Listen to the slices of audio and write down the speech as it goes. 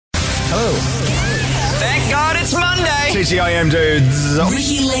Hello. Thank God it's Monday. TCIM dudes.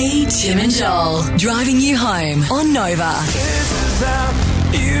 Ricky Lee, Tim and Joel, driving you home on Nova.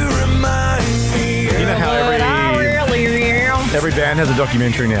 You know how every band has a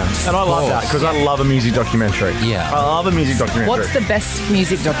documentary now. And I love that because I love a music documentary. Yeah. I love a music documentary. What's the best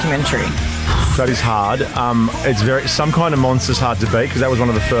music documentary? That is hard. It's very Some Kind of Monster's hard to beat because that was one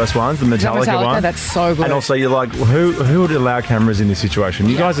of the first ones, the Metallica one. That's so good. And also you're like, who would allow cameras in this situation?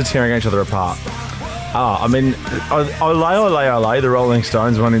 You guys are tearing each other apart. I mean, Ole, the Rolling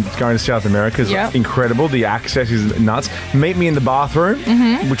Stones one going to South America is incredible. The access is nuts. Meet Me in the Bathroom,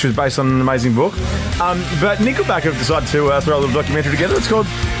 which was based on an amazing book. But Nickelback have decided to throw a little documentary together. It's called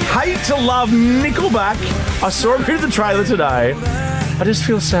Hate to Love Nickelback. I saw a bit of the trailer today. I just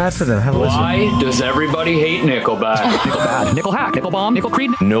feel sad for them. Have a listen. Why does everybody hate Nickelback? Nickel bad, Nickel hack, Nickel bomb, Nickel Creed.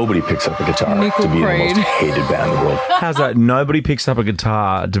 Nobody picks up a guitar Nickel to be Creed. the most hated band in the world. How's that? Nobody picks up a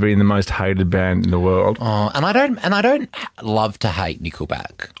guitar to be in the most hated band in the world. Oh, and I don't love to hate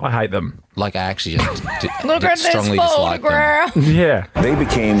Nickelback. I hate them. Like, I actually just Look at this strongly dislike them. photograph. Yeah. They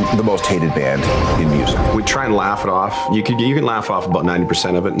became the most hated band in music. We try and laugh it off. You can laugh off about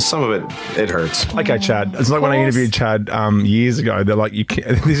 90% of it, and some of it hurts. Okay, Chad. It's like when I interviewed Chad years ago. They're like,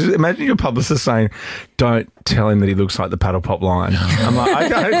 imagine your publicist saying, "Don't tell him that he looks like the Paddle Pop line." I'm like,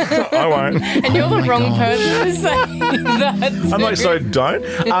 okay, I won't. And you're the wrong person to say that. I'm like, so don't.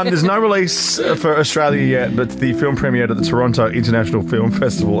 There's no release for Australia yet, but the film premiered at the Toronto International Film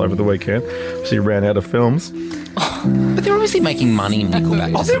Festival over the weekend. So you ran out of films. But they're obviously making money,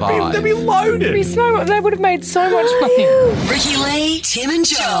 Nickelback, to survive. They'd be loaded. They would have made so much money. Ricky Lee, Tim and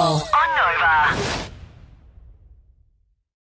Joel on Nova.